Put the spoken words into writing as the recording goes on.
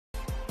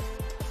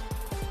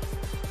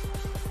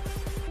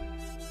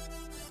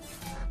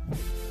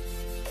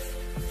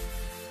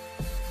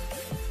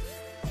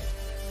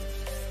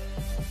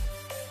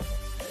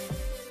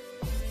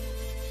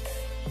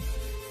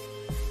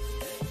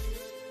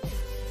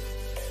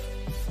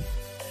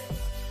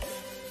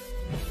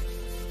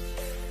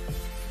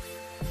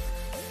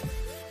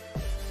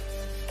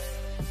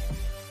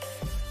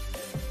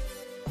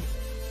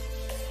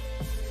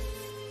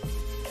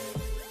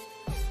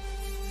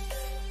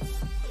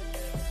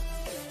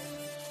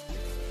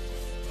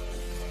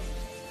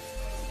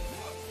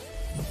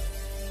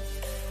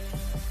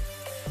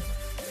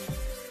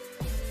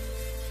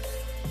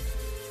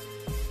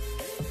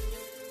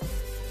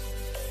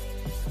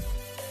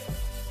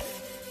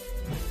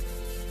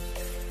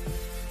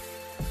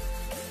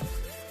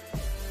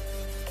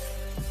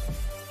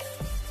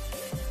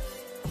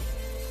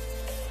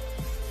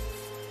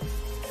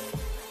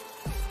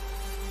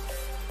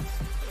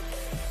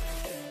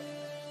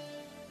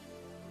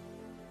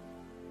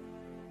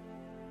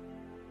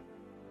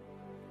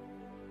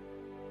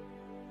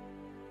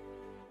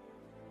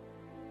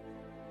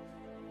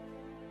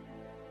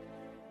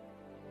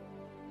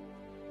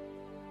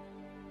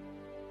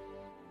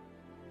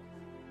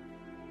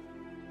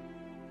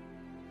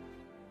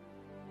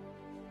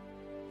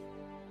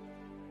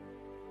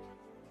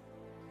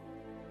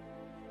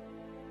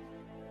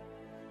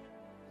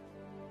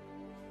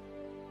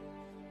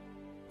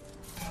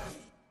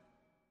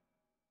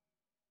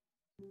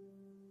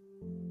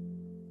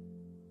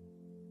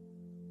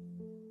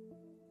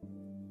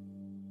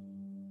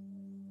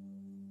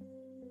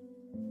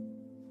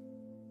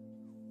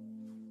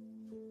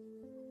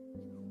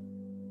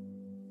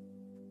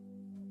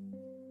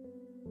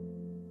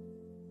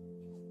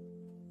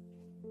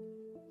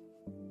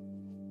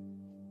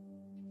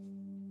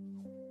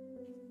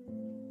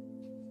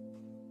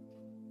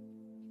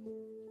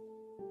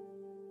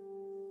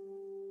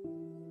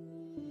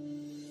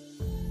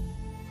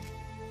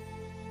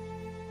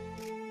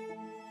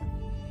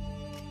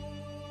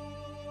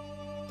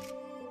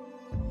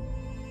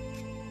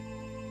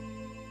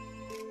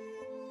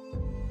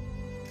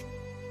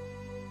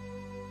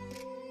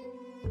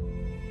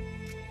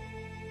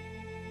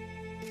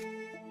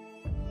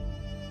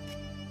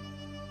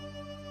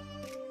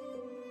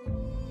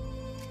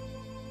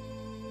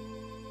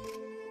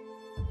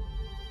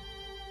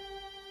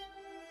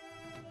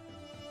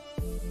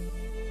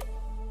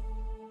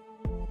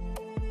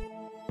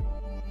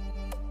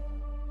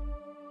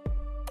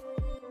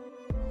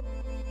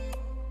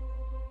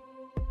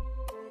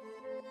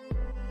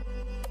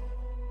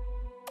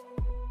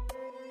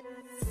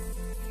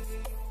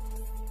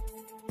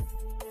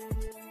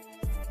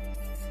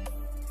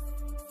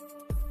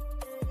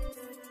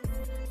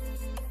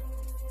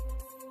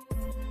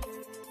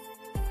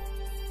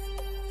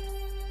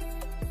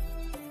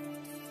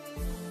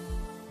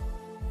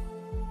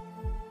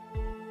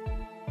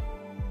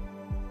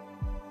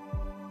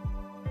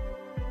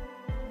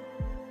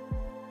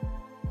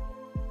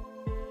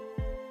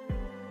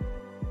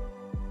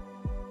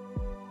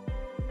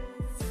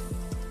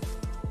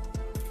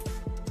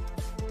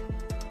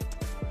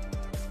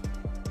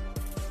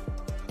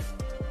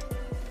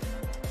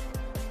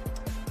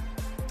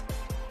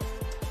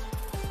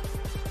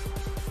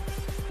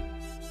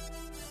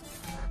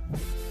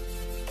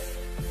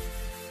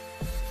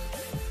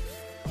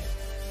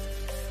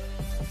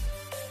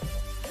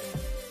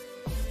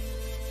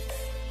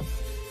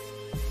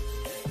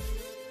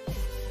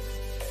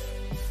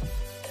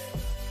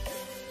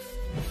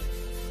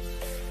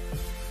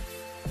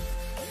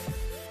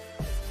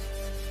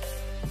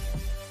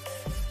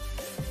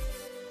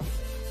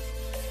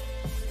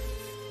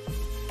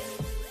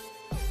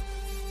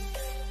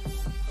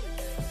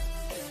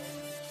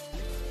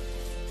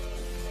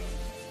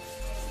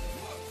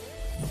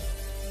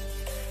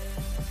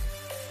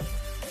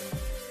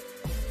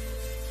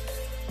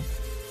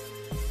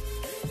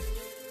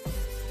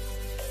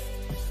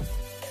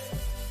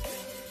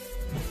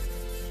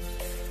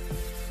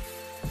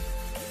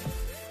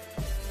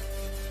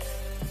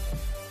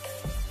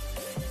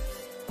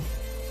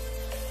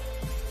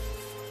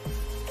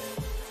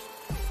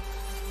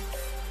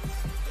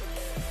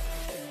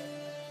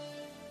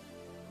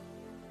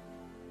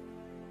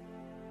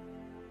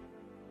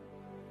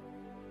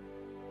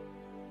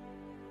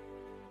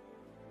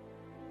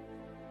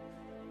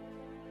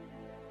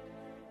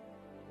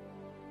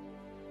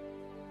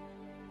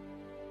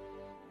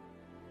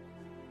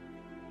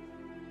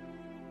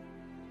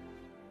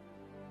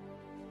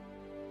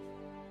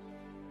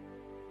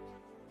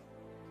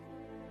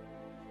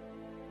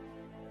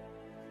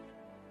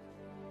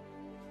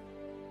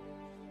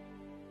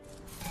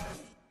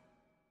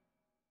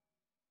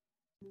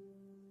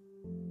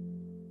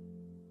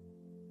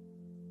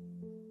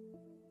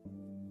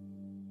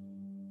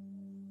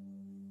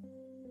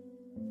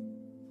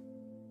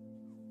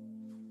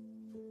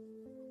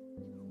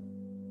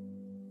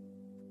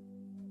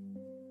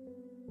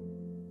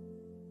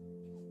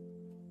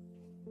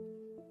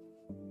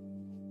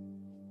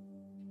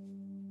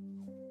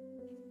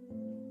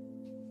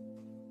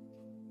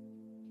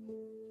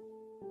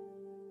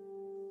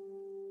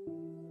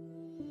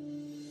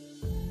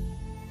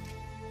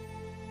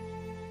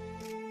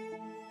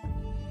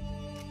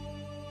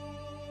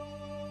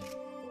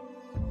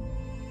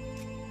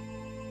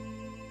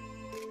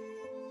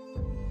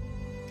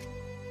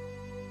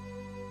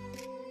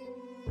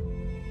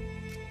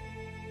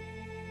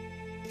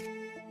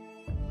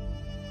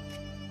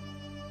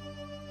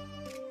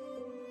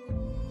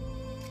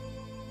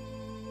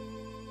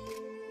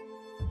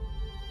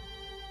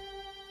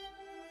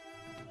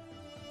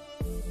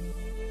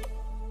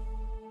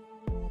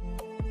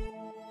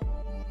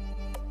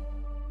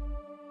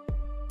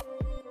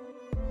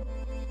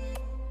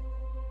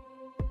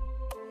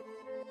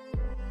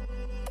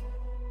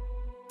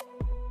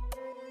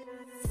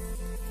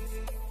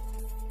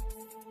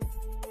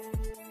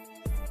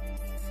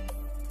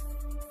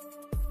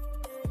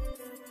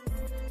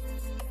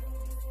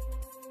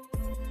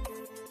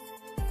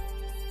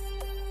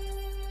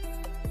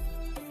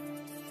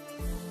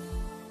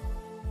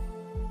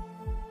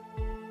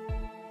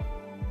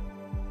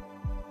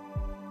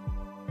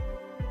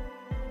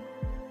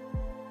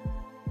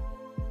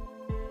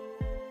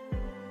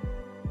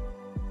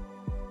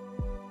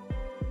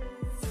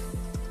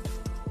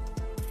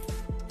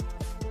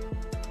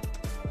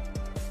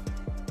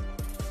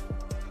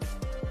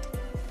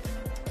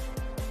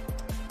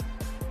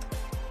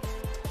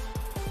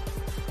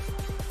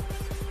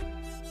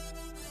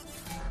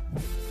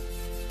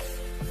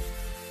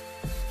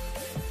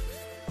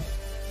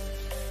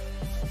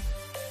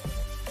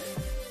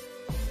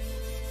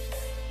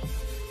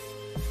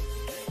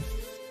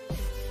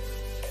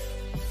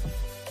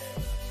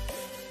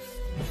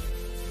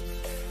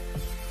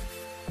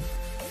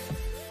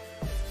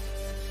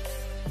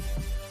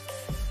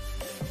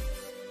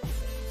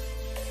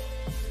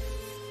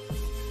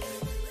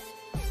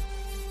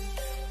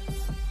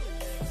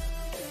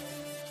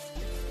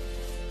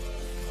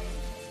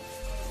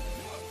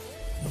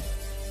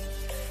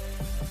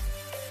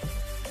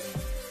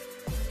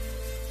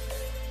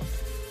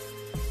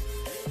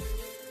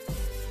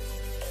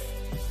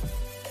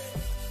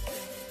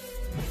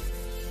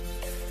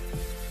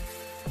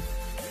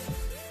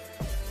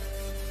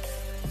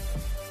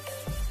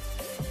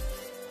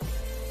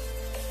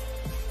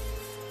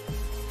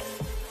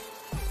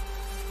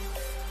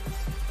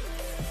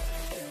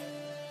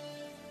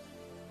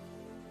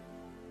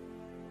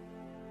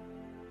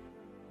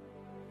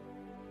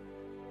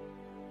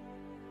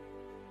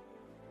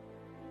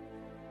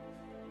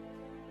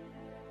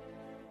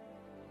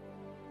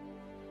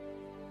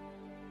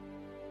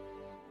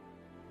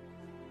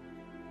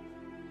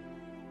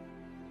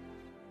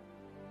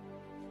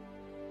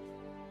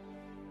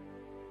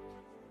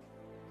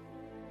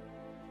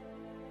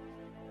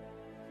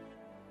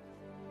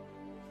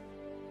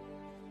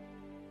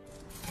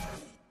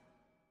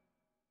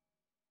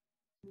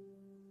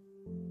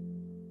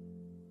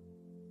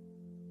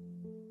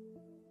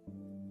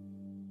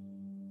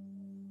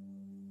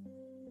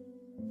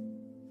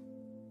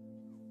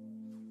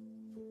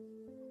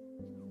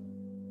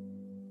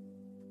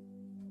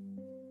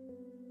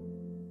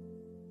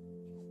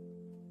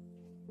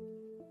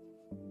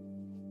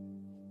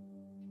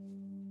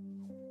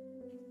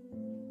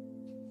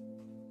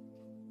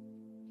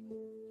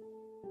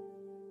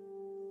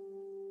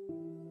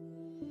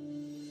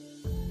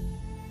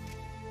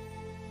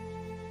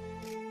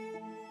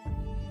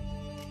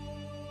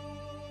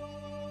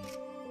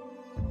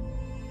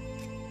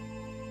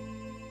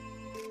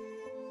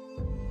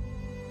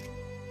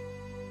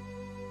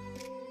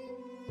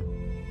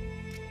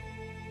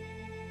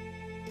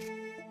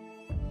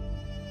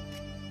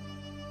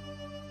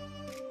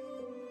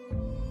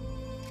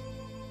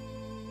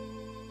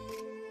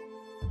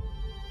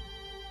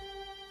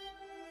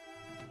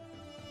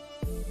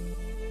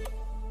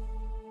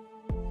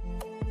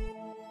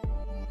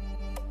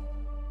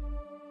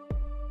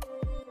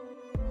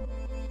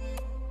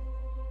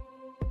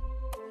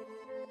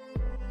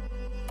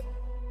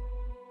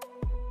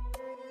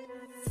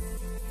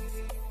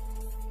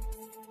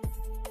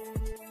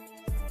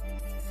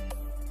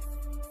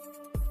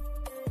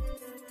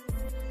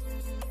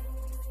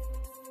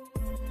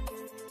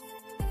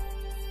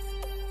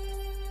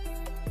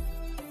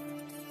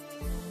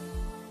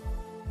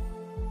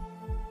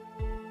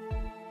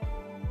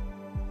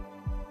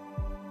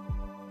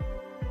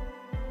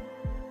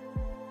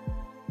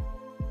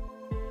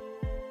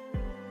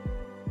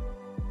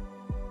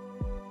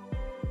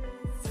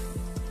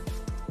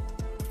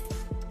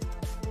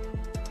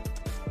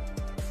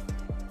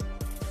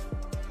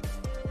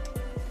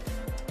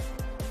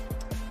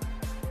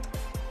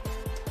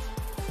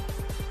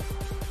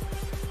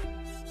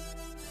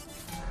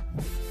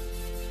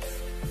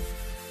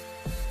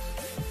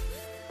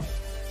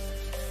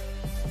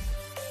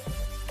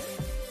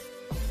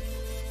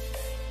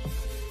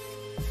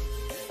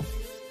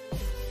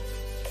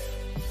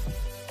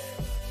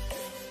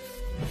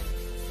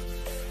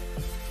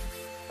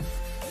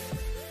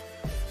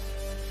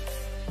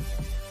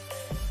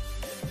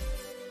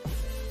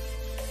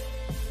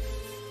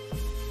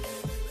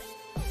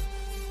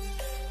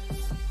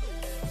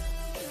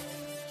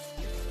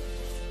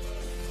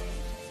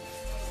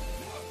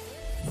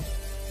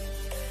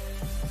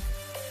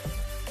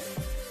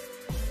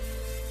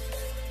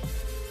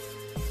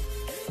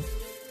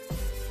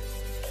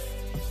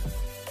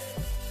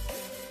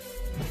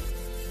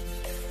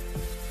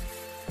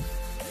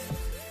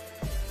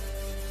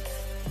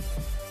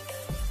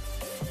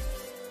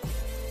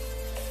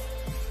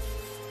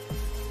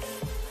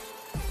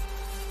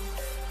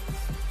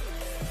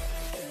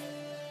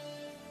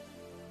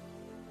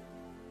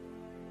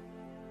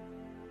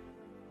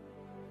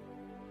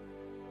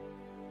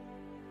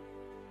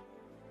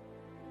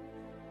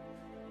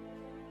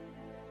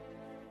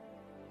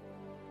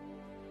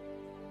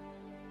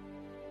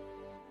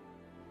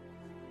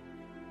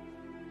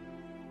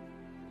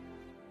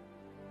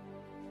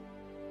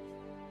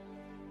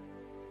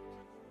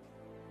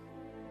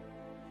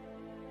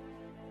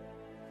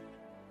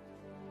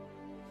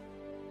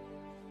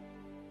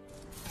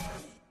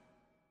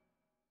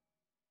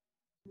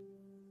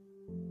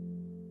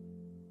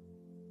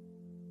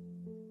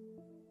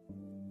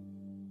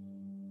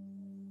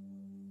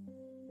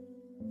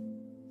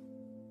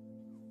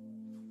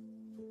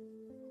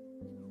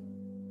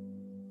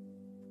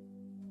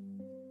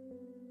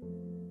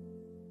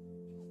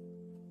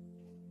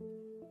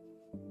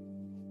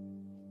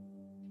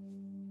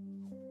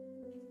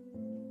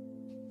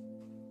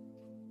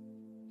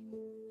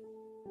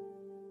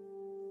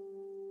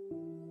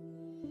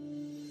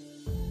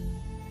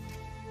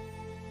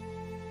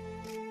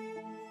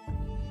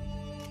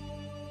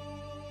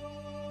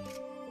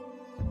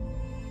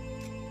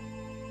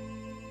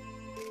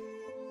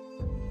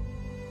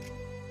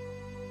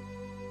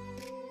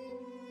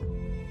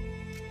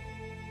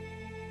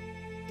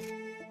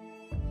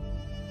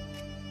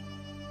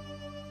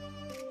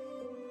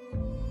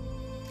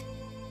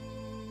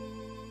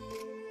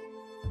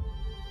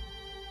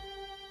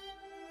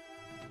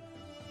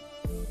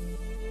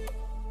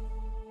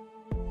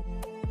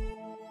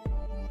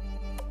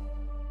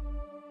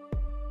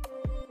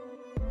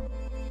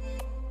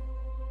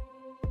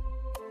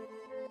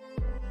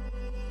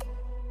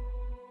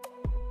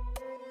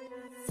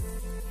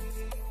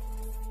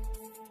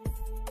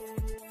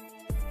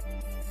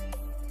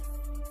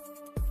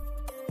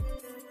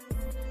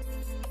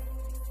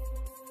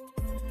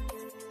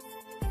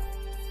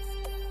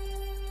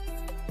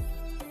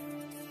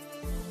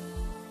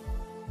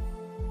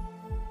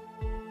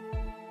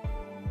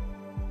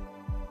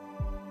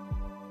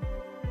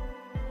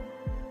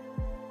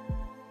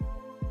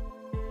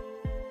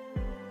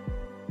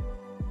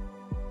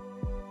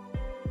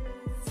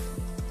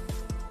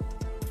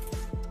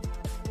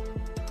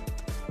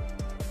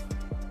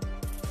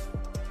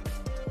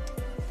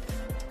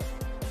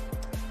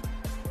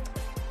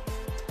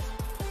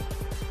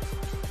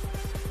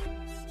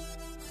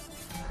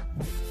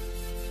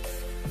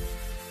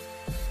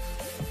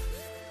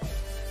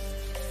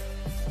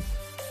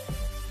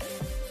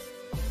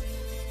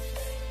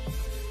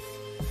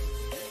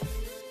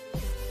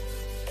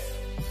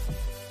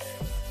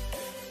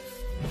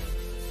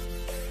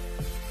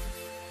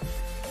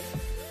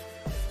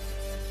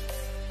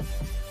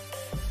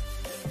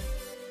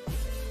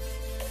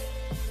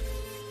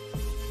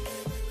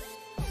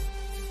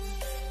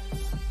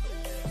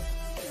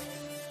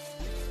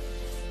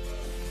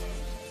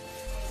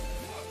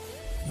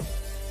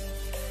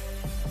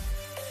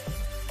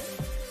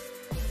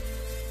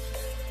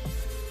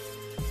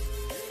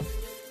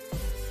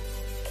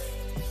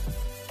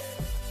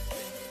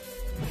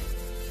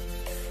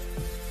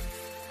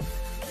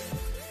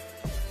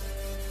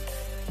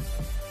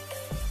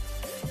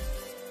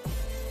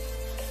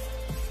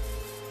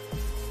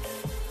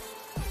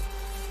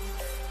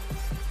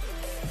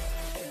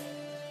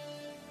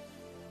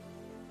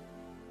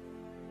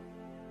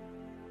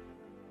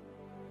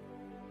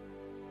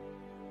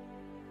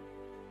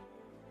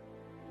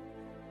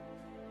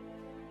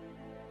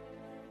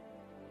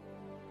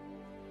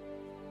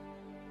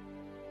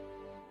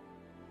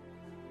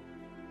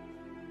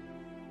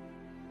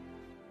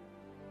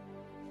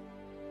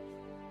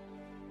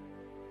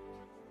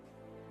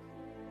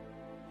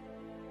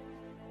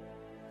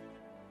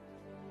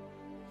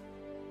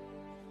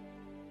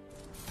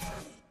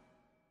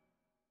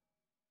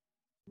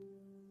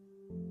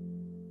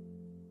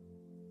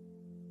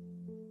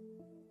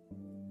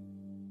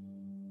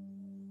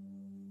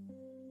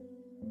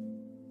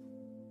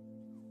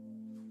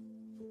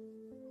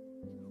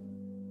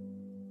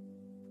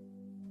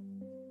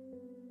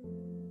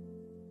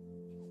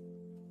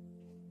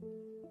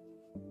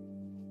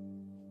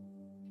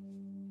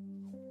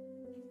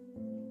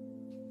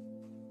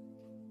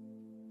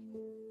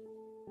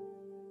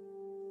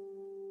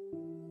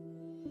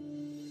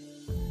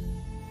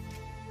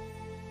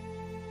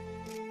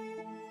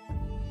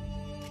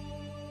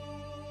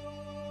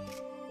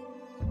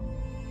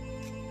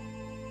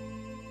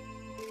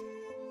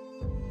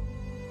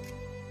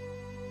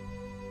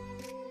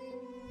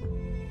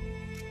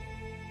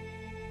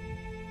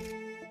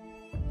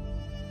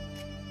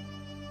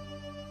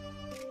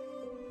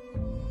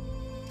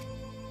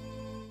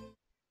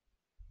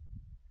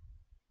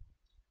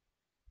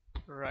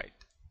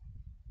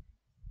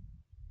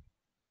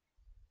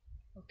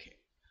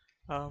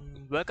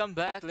Welcome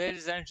back,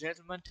 ladies and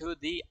gentlemen, to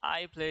the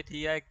Iplay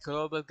TI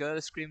Global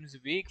Girls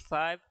Scrims Week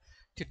 5.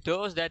 To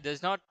those that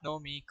does not know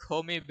me,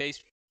 call me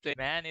Baseplate.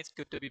 Man, it's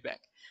good to be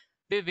back.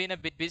 We've been a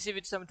bit busy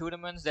with some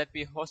tournaments that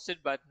we hosted,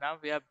 but now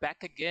we are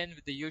back again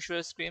with the usual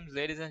scrims,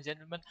 ladies and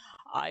gentlemen.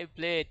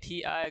 Iplay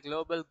TI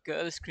Global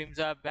Girls Scrims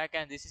are back,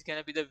 and this is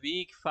gonna be the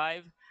week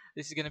 5.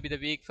 This is gonna be the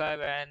week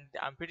 5, and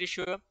I'm pretty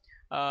sure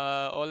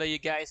all of you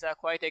guys are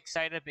quite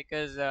excited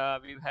because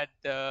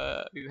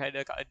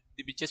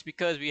just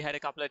because we had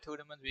a couple of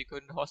tournaments, we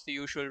couldn't host the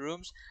usual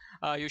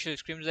usual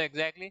scrims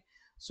exactly.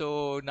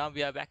 So now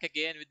we are back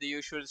again with the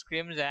usual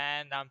scrims,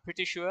 and I'm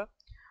pretty sure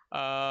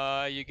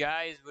you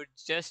guys would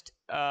just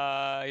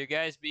you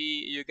guys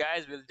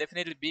will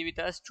definitely be with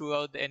us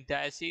throughout the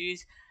entire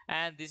series,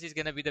 and this is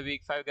gonna be the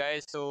week 5,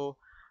 guys. So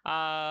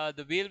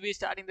we'll be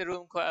starting the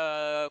room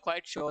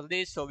quite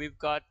shortly. So we've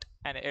got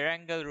an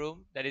Erangel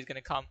room that is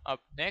gonna come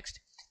up next.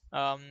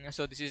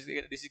 So this is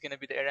gonna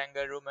be the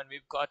Erangel room, and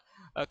we've got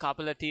a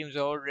couple of teams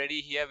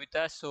already here with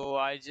us. So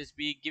I'll just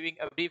be giving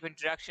a brief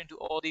introduction to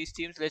all these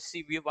teams. Let's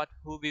see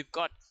who we've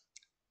got.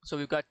 So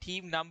we've got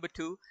team number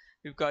 2.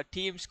 We've got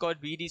Team Squad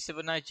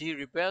BD7IG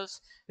Rebels.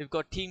 We've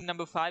got team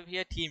number 5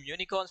 here, Team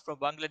Unicorns from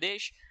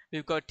Bangladesh.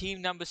 We've got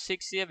team number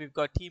 6 here. We've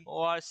got Team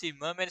ORC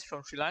Mermaids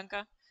from Sri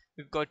Lanka.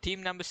 We've got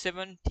team number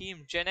 7,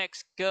 Team Gen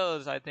X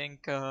Girls. I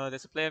think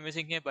there's a player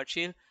missing here, but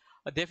she'll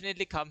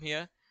definitely come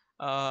here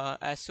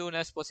as soon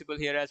as possible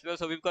here as well.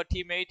 So we've got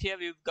team 8 here.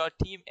 We've got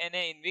Team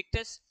NA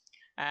Invictus.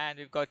 And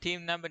we've got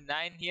team number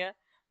 9 here,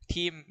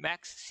 Team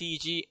Max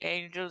CG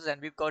Angels.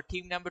 And we've got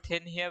team number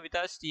 10 here with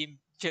us, Team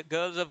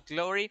Girls of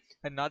Glory,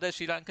 another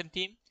Sri Lankan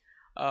team.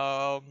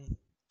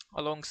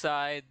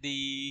 Alongside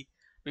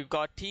we've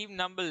got team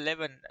number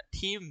 11,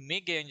 Team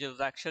MiG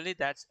Angels. Actually,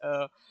 that's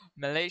a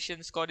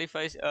Malaysian squad if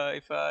I'm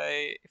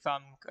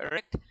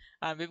correct.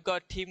 And we've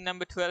got team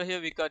number 12 here.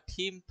 We've got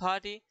Team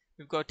Party.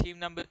 We've got team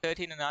number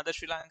 13, another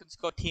Sri Lankan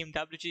squad, Team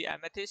WG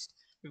Amethyst.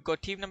 We've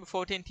got team number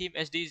 14, Team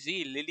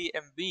SDZ, Lily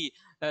MB.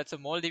 That's a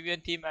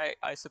Maldivian team,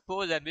 I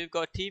suppose. And we've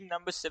got team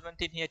number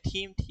 17 here,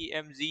 Team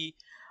TMZ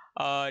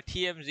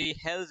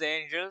Hells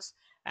Angels.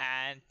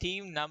 And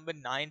team number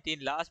 19,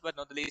 last but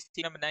not the least,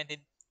 team number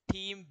 19,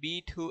 Team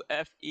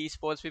B2F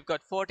Esports. We've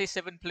got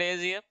 47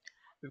 players here.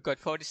 We've got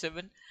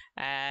 47,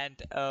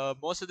 and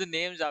most of the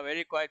names are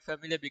very quite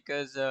familiar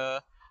because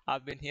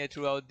I've been here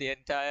throughout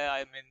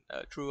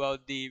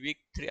throughout the week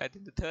 3, I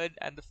think the 3rd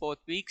and the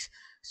 4th weeks.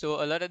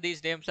 So a lot of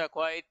these names are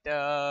quite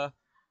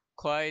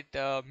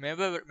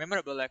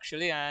memorable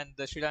actually, and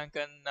the Sri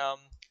Lankan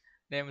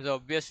names are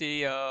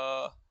obviously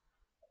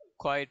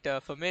quite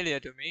familiar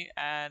to me.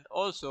 And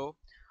also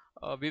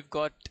we've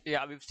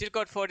still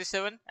got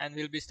 47, and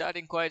we'll be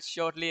starting quite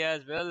shortly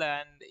as well.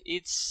 And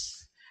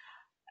it's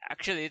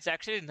actually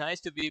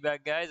nice to be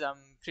back, guys.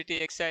 I'm pretty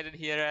excited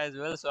here as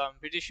well, so I'm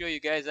pretty sure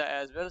you guys are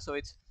as well. So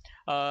it's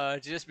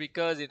just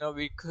because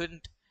we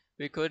couldn't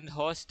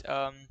host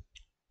the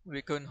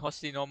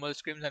normal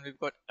scrims, and we've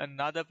got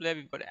another player.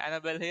 We've got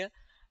Annabelle here,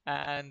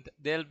 and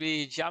they'll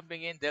be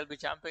jumping in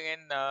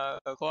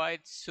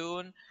quite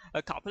soon.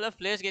 A couple of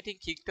players getting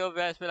kicked off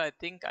as well. I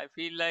feel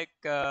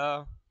like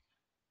a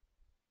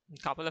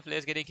couple of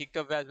players getting kicked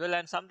off as well.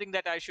 And something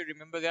that I should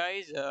remember,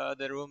 guys,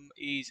 the room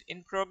is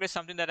in progress.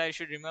 Something that I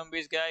should remember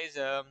is, guys,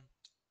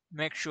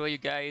 make sure you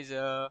guys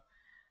record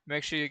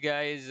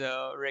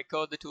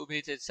the 2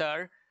 minutes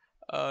SR.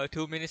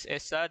 2 minutes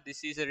SR.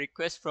 This is a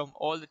request from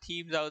all the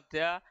teams out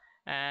there,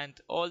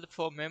 and all the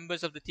 4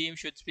 members of the team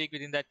should speak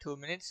within that 2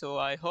 minutes. So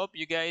I hope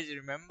you guys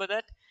remember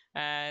that,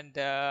 and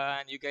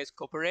you guys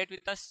cooperate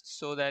with us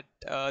so that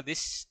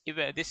this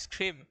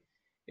scrim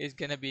is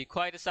gonna be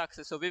quite a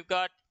success. So we've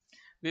got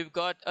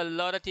a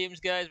lot of teams,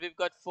 guys. We've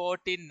got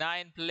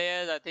 49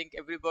 players. I think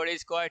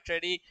everybody's quite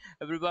ready.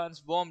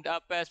 Everyone's warmed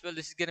up as well.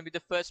 This is gonna be the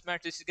first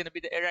match. This is gonna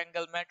be the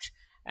Erangel match,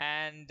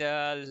 and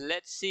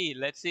let's see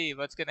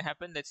what's gonna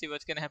happen. Let's see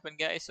what's gonna happen,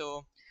 guys.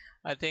 So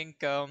I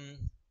think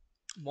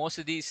most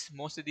of these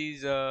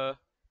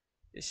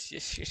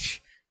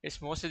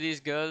it's most of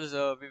these girls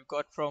we've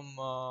got from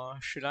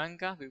Sri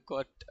Lanka. We've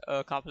got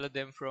a couple of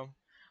them from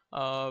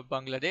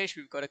Bangladesh.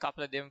 We've got a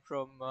couple of them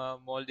from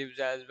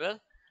Maldives as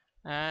well.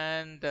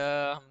 And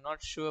I'm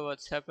not sure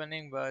what's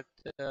happening, but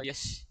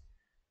yes,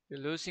 we're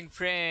losing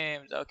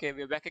frames. Okay,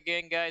 we're back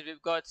again, guys.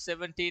 We've got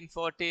 17,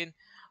 14.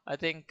 I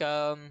think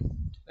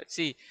let's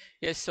see.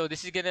 Yes, so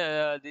this is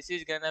gonna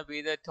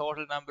be the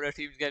total number of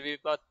teams, guys.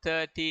 We've got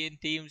 13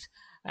 teams,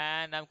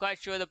 and I'm quite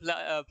sure the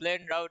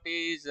playing route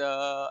is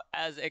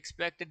as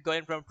expected,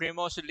 going from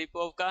Primos to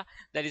Lipovka.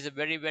 That is a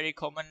very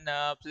common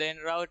playing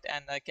route,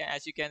 and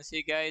as you can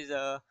see, guys,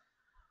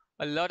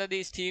 a lot of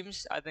these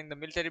teams, I think the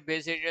military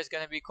base area is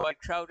going to be quite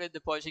crowded,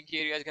 the poaching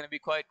area is going to be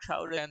quite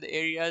crowded, and the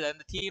areas and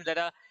the teams that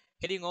are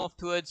heading off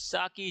towards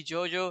Saki,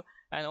 Jojo,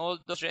 and all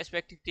those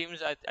respective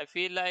teams, I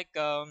feel like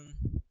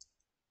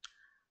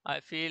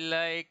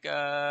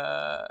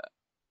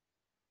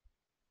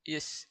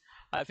yes,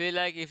 I feel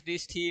like if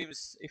these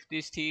teams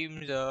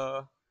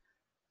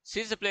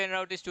since the plane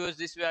route is towards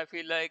this way, I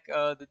feel like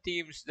the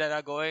teams that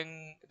are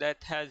going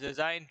that has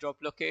designed drop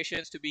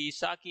locations to be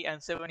Isaki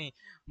and Sevani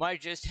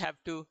might just have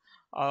to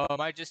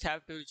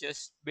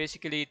just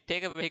basically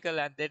take a vehicle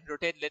and then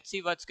rotate. Let's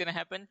see what's gonna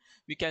happen.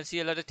 We can see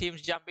a lot of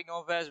teams jumping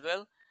over as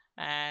well,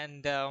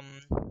 and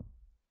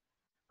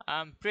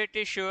I'm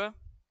pretty sure.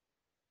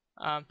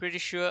 I'm pretty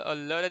sure a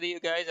lot of you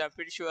guys. I'm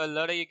pretty sure a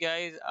lot of you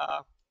guys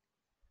are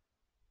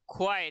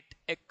quite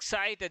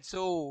excited.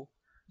 So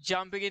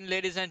jumping in,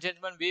 ladies and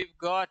gentlemen, we've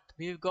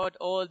got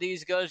all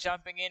these girls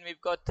jumping in.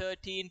 We've got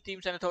 13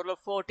 teams and a total of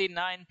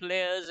 49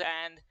 players,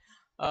 and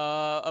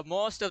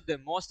most of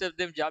them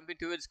jumping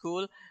towards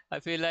school. I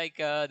feel like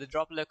the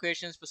drop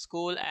locations for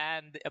school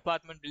and the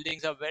apartment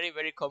buildings are very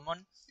very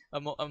common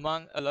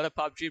among a lot of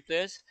PUBG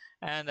players,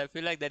 and I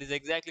feel like that is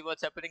exactly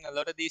what's happening. A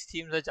lot of these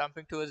teams are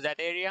jumping towards that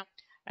area,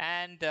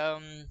 and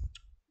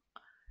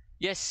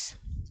yes.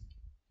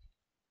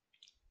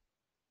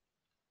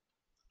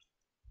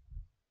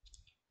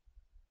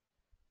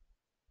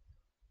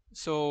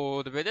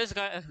 So the weather's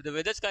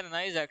kind of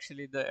nice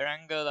actually. The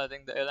Erangel, I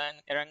think the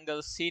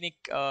Erangel scenic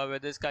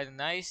weather's kind of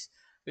nice.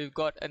 We've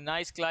got a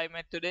nice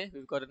climate today.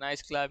 We've got a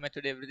nice climate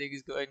today. Everything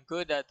is going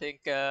good. I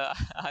think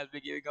I'll be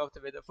giving off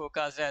the weather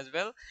forecast as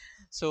well.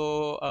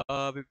 So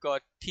we've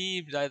got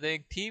teams. I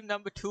think team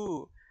number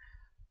two,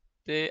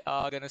 they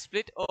are gonna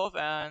split off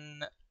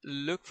and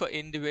look for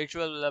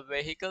individual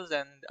vehicles,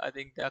 and I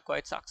think they are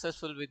quite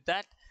successful with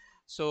that.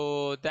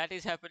 So that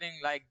is happening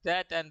like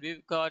that, and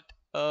we've got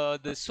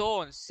the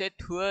zone set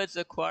towards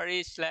the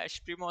quarry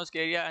slash Primorsk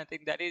area. I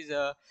think that is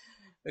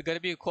going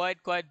to be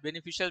quite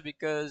beneficial,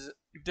 because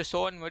if the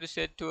zone were to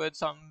set towards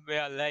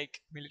somewhere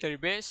like military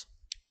base,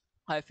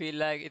 I feel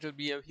like it will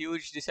be a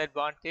huge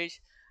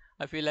disadvantage.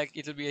 I feel like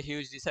it will be a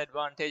huge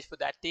disadvantage for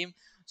that team.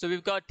 So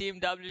we've got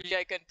team WG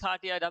Icon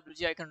Katia,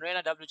 WG Icon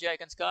Rena, WG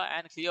Icon Scar,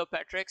 and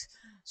Cleopatrix.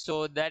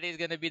 So that is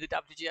going to be the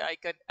WG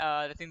Icon.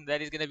 I think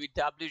that is going to be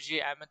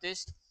WG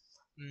Amethyst.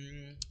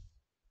 Mm,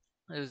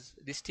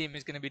 this team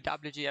is going to be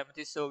WG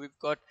Amethyst. So we've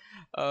got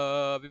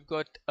a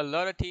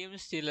lot of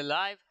teams still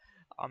alive.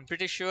 I'm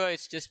pretty sure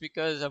it's just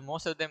because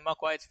most of them are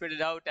quite spread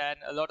out, and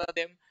a lot of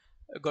them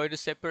are going to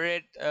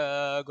separate,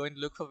 going to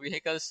look for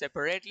vehicles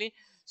separately.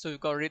 So we've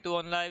got Ritu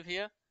on live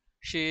here.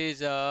 She's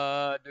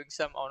doing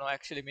some. Oh no,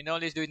 actually,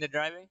 Minol is doing the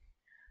driving.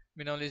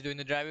 Minol is doing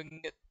the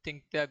driving. I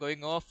think they're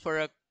going off for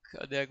a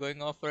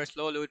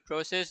slow load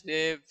process.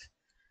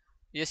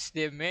 Yes,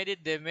 they've made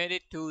it. They made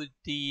it to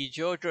the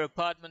Jojo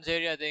Apartments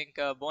area. I think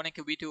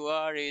Bonica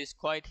B2R is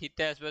quite hit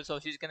as well, so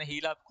she's gonna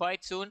heal up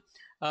quite soon.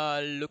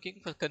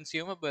 Looking for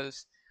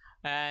consumables,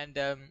 and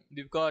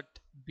we've got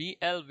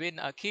BL Win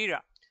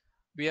Akira.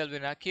 BL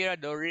Win Akira,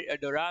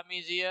 Dorami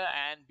is here,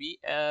 and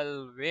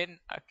BL Win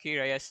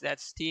Akira. Yes,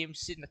 that's team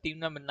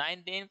number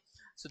 19.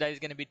 So that is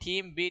gonna be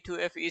Team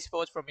B2F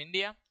Esports from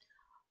India.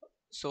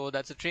 So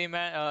that's a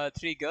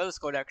three girls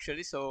squad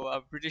actually. So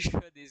I'm pretty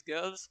sure these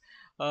girls,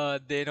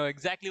 they know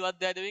exactly what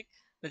they're doing.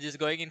 They're just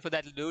going in for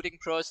that looting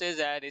process,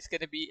 and it's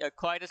gonna be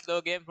quite a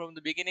slow game from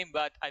the beginning.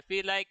 But I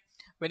feel like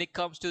when it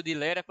comes to the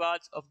later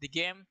parts of the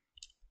game,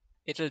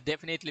 it will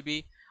definitely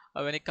be.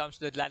 When it comes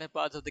to the latter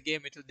parts of the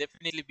game, it will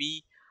definitely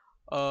be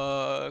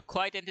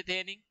quite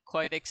entertaining,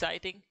 quite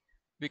exciting,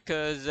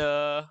 because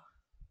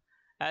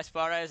as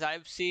far as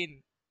I've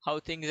seen how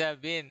things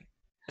have been,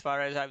 as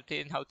far as I've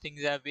seen how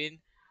things have been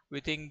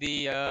within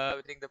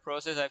the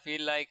process, I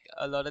feel like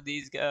a lot of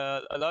these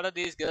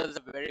girls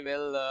are very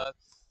well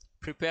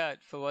prepared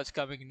for what's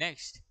coming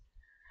next.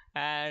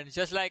 And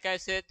just like I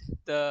said,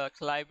 the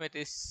climate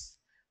is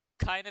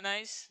kind of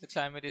nice. The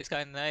climate is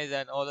kind of nice,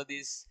 and all of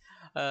these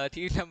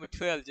team number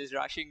 12 just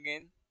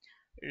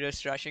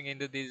rushing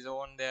into the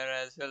zone there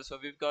as well. So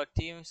we've got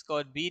teams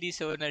called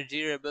BD7 and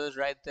G Rebels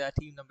right there,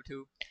 team number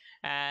 2,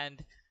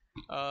 and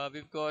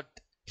we've got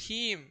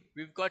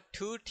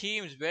two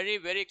teams very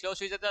very close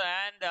to each other,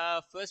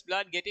 and first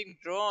blood getting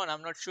drawn.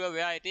 I'm not sure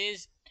where it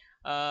is.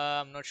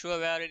 I'll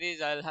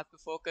have to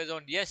focus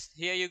on. Yes,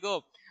 here you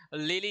go.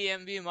 Lily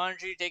MV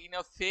Marjorie taking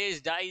off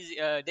phase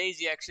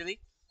Daisy actually.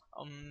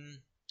 Um,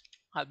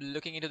 I'll be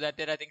looking into that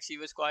there. I think she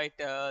was quite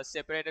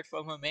separated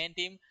from her main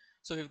team.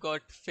 So we've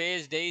got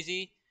Phase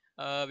Daisy.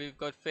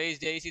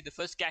 The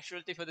first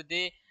casualty for the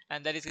day,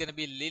 and that is going to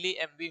be Lily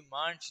MV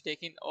March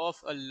taking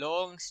off a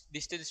long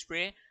distance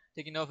spray,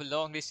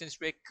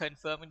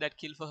 confirming that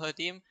kill for her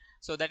team.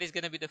 So that is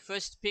going to be the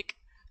first pick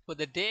for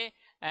the day,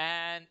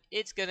 and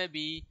it's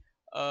definitely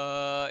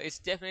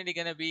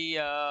gonna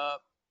be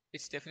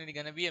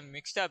a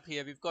mixed up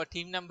here. We've got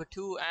team number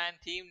 2 and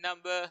team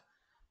number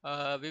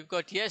we've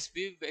got a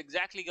Sri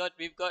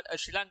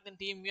Lankan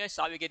team here.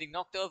 Savi getting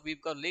knocked off.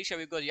 We've got Lisha,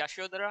 we've got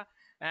Yashodhara,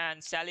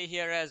 and Sally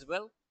here as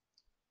well.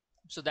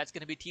 So that's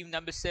going to be team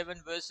number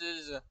 7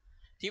 versus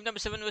team number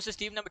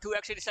 2.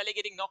 Actually, Sally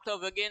getting knocked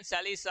off again.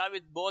 Sally is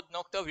with both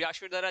knocked off.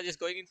 Yashodhara just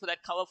going in for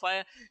that cover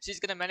fire. She's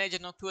going to manage a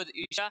knock towards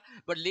Isha,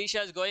 but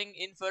Lisha is going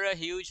in for a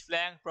huge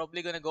flank.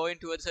 Probably going to go in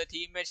towards her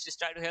teammates, just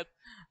try to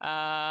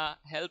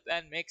help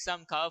and make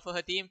some cover for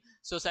her team.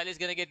 So Sally is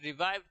going to get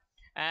revived,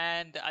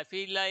 And I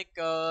feel like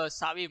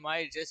Savi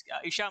might just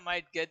Isha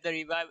might get the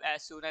revive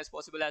as soon as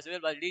possible as well.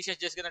 But Alicia's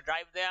just gonna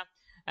drive there,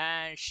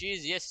 and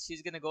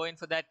she's gonna go in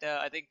for that.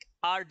 I think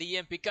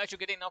RDM Pikachu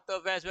getting knocked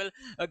off as well.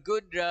 A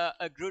good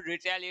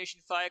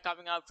retaliation fire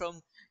coming out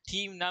from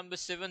team number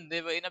 7.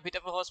 They were in a bit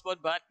of a hotspot,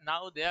 but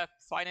now they are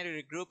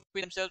finally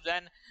regrouping themselves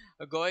and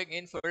going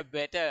in for a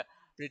better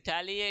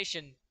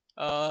retaliation.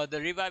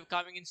 The revive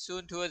coming in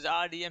soon towards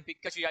RDM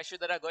Pikachu.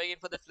 Yashodhara going in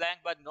for the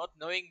flank, but not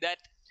knowing that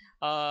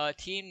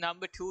team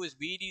number 2 is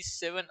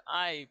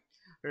BD7I.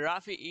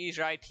 Rafi is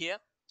right here.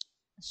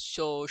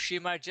 So she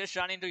might just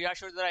run into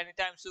Yashodhara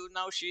anytime soon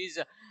now. She's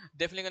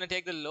definitely going to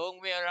take the long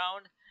way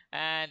around.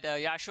 And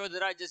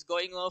Yashodhara just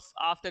going off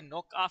after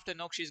knock after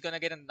knock. She's going to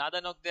get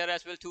another knock there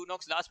as well. 2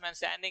 knocks. Last man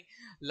standing.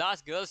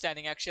 Last girl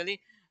standing actually.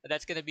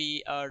 That's going to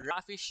be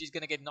Rafi. She's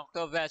going to get knocked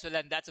off as well.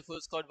 And that's a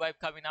full squad vibe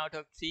coming out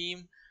of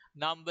team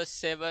number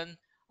 7.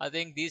 I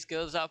think these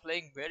girls are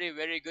playing very,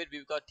 very good.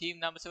 We've got team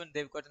number 7.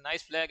 They've got a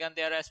nice player gun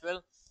there as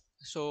well.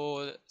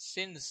 So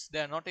since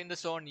they're not in the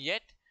zone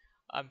yet,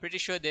 I'm pretty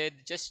sure they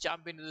just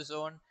jump into the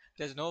zone.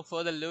 There's no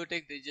further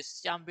looting. They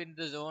just jump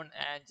into the zone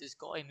and just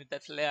go in with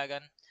that flare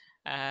gun.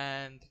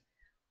 And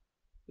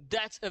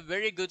that's a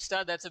very good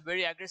start. That's a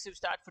very aggressive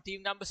start for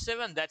team number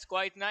 7. That's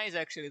quite nice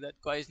actually. That's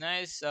quite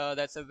nice.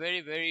 That's a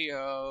very, very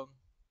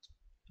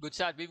good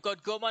start. We've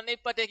got Goma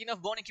Nippa taking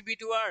off Boniki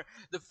B2R.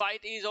 The fight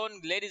is on,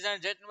 ladies and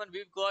gentlemen.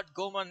 We've got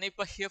Goma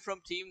Nippa here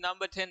from team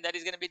number 10. That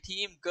is going to be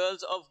Team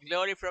Girls of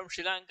Glory from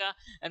Sri Lanka.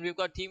 And we've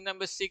got team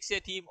number 6 here,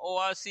 Team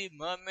ORC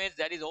Mermaids.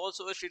 That is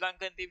also a Sri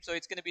Lankan team. So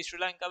it's going to be Sri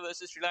Lanka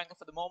versus Sri Lanka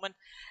for the moment.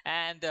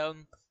 And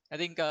I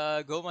think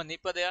Goma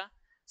Nippa there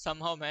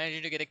somehow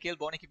managing to get a kill.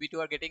 Boniki B2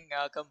 are getting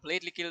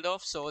completely killed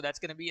off. So that's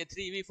going to be a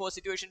 3v4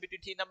 situation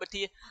between team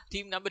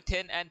number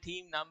 10 and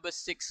team number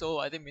 6. So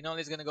I think Minol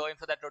is going to go in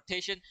for that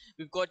rotation.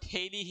 We've got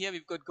Haley here,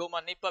 we've got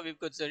Goma Nippa, we've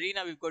got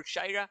Zarina, we've got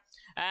Shaira,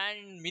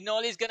 and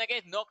Minol is gonna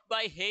get knocked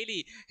by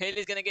Haley.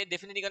 Haley's gonna get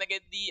definitely gonna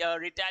get the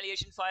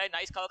retaliation fire.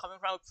 Nice cover coming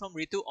from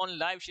Ritu on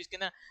live. She's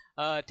gonna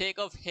take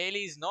off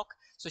Haley's knock,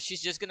 so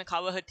she's just gonna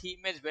cover her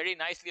teammates very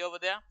nicely over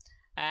there.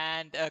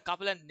 And a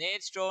couple of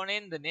nades thrown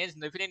in. The nades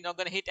definitely not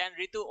gonna hit. And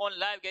Ritu on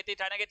live trying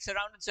to get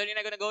surrounded.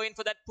 Serena gonna go in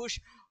for that push,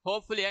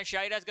 hopefully, and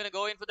Shaira's gonna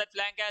go in for that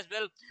flank as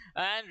well.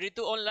 And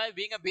Ritu on live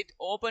being a bit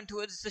open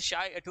towards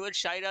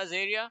towards Shaira's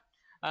area.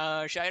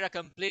 Shaira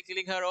complete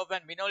killing her off,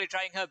 and Minoli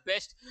trying her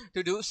best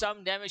to do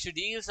some damage, to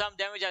deal some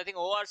damage. I think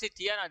ORC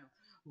Tiana,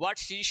 what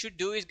she should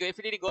do is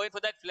definitely go in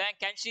for that flank.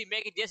 Can she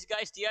make it? Yes,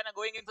 guys, Tiana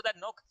going in for that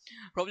knock.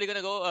 Probably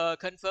gonna go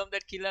confirm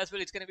that kill as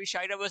well. It's gonna be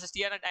Shaira versus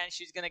Tiana, and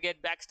she's gonna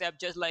get backstabbed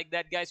just like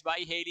that, guys, by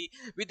Haley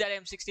with that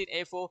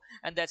M16A4,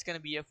 and that's gonna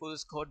be a full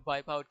squad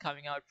wipeout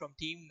coming out from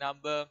team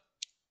number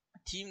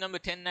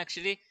 10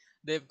 actually.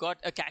 They've got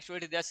a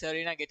casualty there,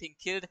 Serena getting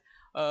killed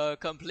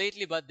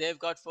completely, but they've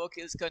got 4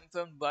 kills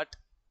confirmed. But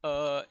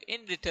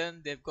in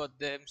return, they've got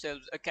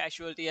themselves a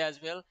casualty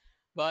as well.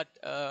 But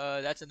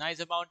that's a nice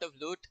amount of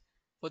loot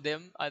for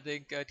them. I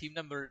think team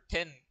number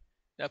 10,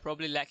 they're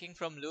probably lacking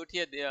from loot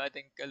here. I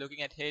think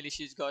looking at Haley,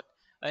 she's got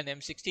an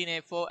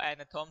M16A4 and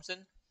a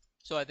Thompson.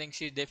 So I think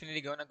she's definitely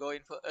gonna go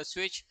in for a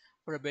switch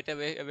for a better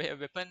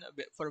weapon,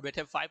 for a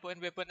better 5-point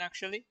weapon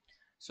actually.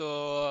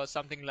 So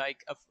something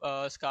like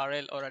a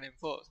Scarel or an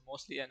M4,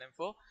 mostly an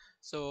M4.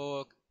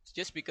 So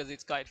just because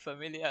it's quite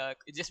familiar,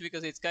 just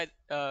because it's quite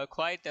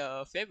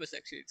famous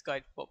actually, it's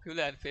quite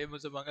popular and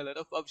famous among a lot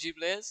of PUBG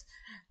players.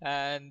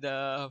 And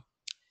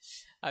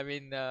I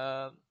mean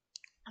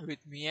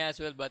with me as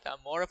well, but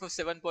I'm more of a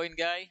 7-point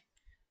guy.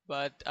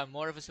 But if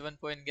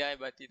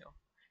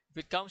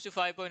it comes to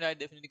 5-point, I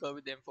definitely go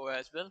with M4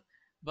 as well.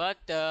 But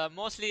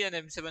mostly an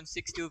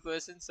M762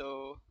 person,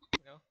 so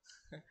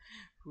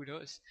who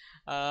knows.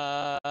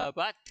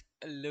 But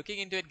looking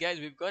into it, guys,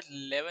 we've got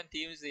 11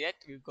 teams yet.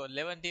 We've got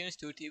 11 teams,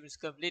 2 teams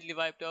completely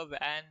wiped off,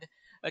 and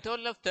a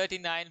total of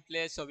 39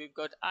 players. So we've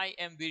got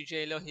IMB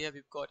JLo here,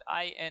 we've got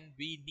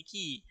INB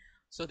Nikki.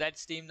 So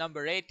that's team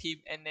number 8,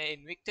 team NA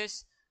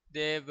Invictus.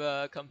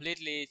 They've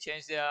completely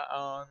changed their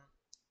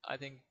I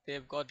think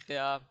they've got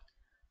their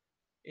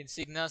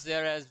insignias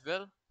there as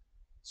well.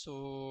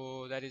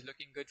 So that is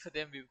looking good for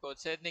them. We've got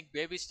Sednik,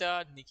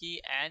 Babystar, Nikki,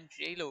 and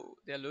JLo.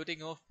 They're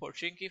looting off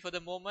Porchinki for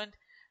the moment,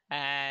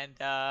 and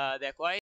they're quite